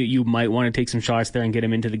 you might want to take some shots there and get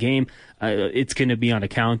him into the game. It's going to be on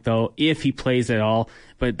account, though, if he plays at all.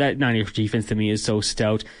 But that Niners defense to me is so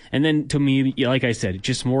stout. And then to me, like I said,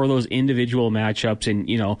 just more of those individual matchups. And,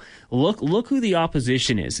 look who the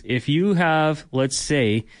opposition is. If you have, let's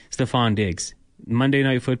say, Stephon Diggs, Monday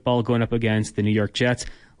Night Football going up against the New York Jets,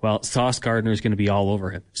 well, Sauce Gardner is going to be all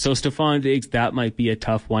over him. So Stephon Diggs, that might be a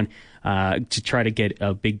tough one to try to get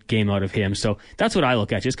a big game out of him. So that's what I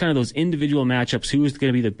look at, just kind of those individual matchups. Who is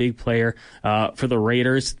going to be the big player for the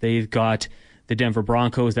Raiders? They've got the Denver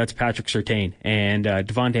Broncos. That's Patrick Surtain. And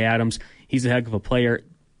Devontae Adams, he's a heck of a player.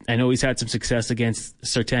 I know he's had some success against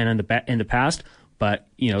Surtain in the past, but,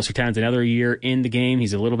 Surtain's another year in the game.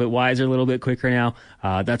 He's a little bit wiser, a little bit quicker now.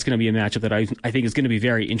 That's going to be a matchup that I think is going to be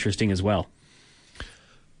very interesting as well.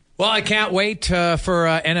 Well, I can't wait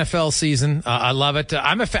for NFL season. I love it.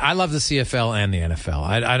 I love the CFL and the NFL.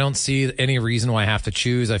 I don't see any reason why I have to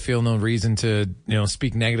choose. I feel no reason to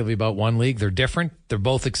speak negatively about one league. They're different. They're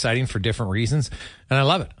both exciting for different reasons, and I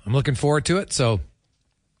love it. I'm looking forward to it. So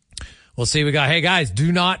we'll see. We got. Hey guys,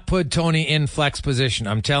 do not put Tony in flex position.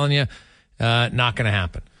 I'm telling you, not going to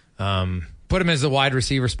happen. Put him as the wide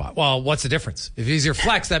receiver spot. Well, what's the difference? If he's your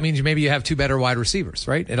flex, that means maybe you have 2 better wide receivers,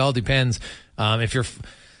 right? It all depends. If you're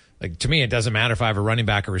like, to me, it doesn't matter if I have a running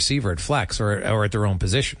back or receiver at flex or at their own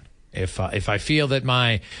position. If I feel that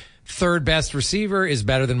my third best receiver is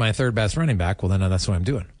better than my third best running back, well, then that's what I'm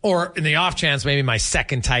doing. Or in the off chance, maybe my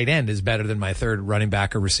second tight end is better than my third running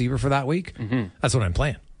back or receiver for that week. Mm-hmm. That's what I'm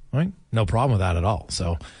playing. Right? No problem with that at all.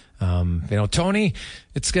 So, Tony,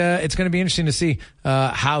 it's going to be interesting to see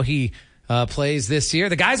how he plays this year.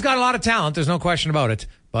 The guy's got a lot of talent. There's no question about it.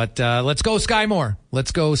 But let's go Sky Moore.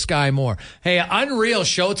 Let's go Sky Moore. Hey, unreal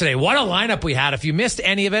show today. What a lineup we had. If you missed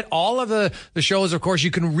any of it, all of the shows, of course,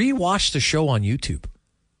 you can rewatch the show on YouTube.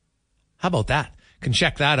 How about that? You can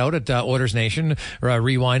check that out at Orders Nation or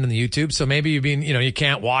Rewind on the YouTube. So maybe you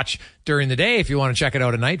can't watch during the day. If you want to check it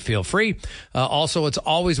out at night, feel free. Also, it's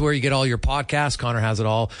always where you get all your podcasts. Connor has it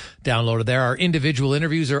all downloaded there. Our individual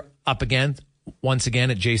interviews are up once again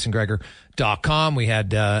at jasongregor.com. We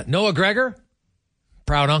had Noah Gregor,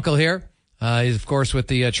 proud uncle here, He's, of course, with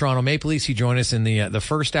the Toronto Maple Leafs. He joined us in the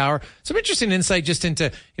first hour. Some interesting insight just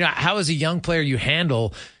into, how as a young player you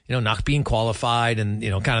handle, not being qualified and,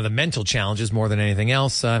 kind of the mental challenges more than anything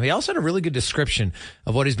else. He also had a really good description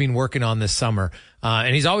of what he's been working on this summer.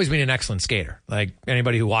 And he's always been an excellent skater. Like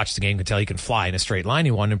anybody who watched the game can tell he can fly in a straight line.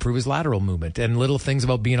 He wanted to improve his lateral movement and little things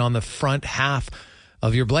about being on the front half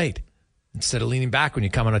of your blade instead of leaning back when you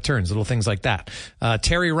come on a turns, little things like that.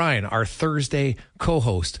 Terry Ryan, our Thursday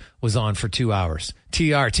co-host, was on for 2 hours.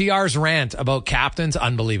 TR's rant about captains,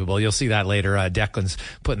 unbelievable. You'll see that later. Declan's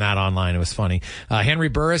putting that online. It was funny. Henry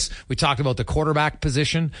Burris, we talked about the quarterback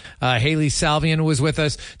position. Haley Salvian was with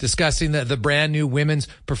us discussing the brand new women's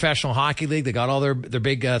professional hockey league. They got all their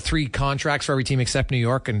big 3 contracts for every team except New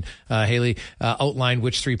York. And Haley outlined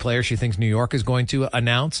which 3 players she thinks New York is going to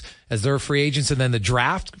announce as their free agents. And then the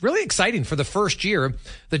draft, really exciting for the first year.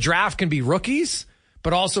 The draft can be rookies,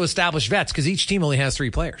 but also established vets because each team only has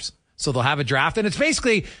 3 players. So they'll have a draft, and it's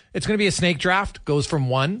going to be a snake draft. Goes from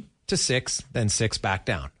 1 to 6, then 6 back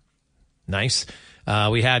down. Nice.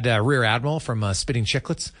 We had Rear Admiral from Spitting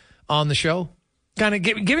Chicklets on the show, kind of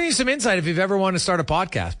giving you some insight if you've ever wanted to start a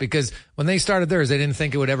podcast, because when they started theirs, they didn't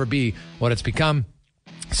think it would ever be what it's become.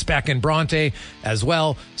 Speck and Bronte as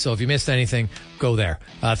well. So if you missed anything, go there.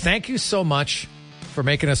 Thank you so much for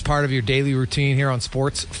making us part of your daily routine here on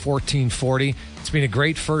Sports 1440. It's been a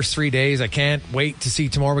great first 3 days. I can't wait to see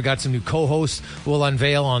tomorrow. We got some new co-hosts we'll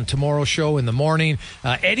unveil on tomorrow's show in the morning.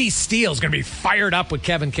 Eddie Steele's going to be fired up with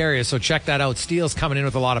Kevin Carrier, so check that out. Steele's coming in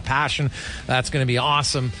with a lot of passion. That's going to be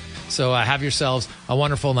awesome. So have yourselves a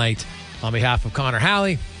wonderful night. On behalf of Connor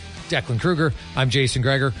Halley, Declan Kruger, I'm Jason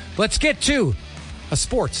Gregor. Let's get to a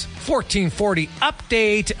Sports 1440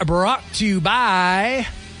 update brought to you by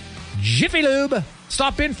Jiffy Lube.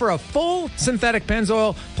 Stop in for a full synthetic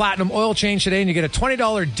Pennzoil Platinum oil change today, and you get a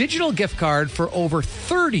 $20 digital gift card for over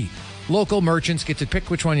 30 local merchants. Get to pick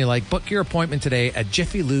which one you like. Book your appointment today at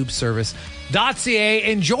jiffylubeservice.ca.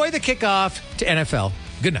 Enjoy the kickoff to NFL.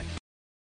 Good night.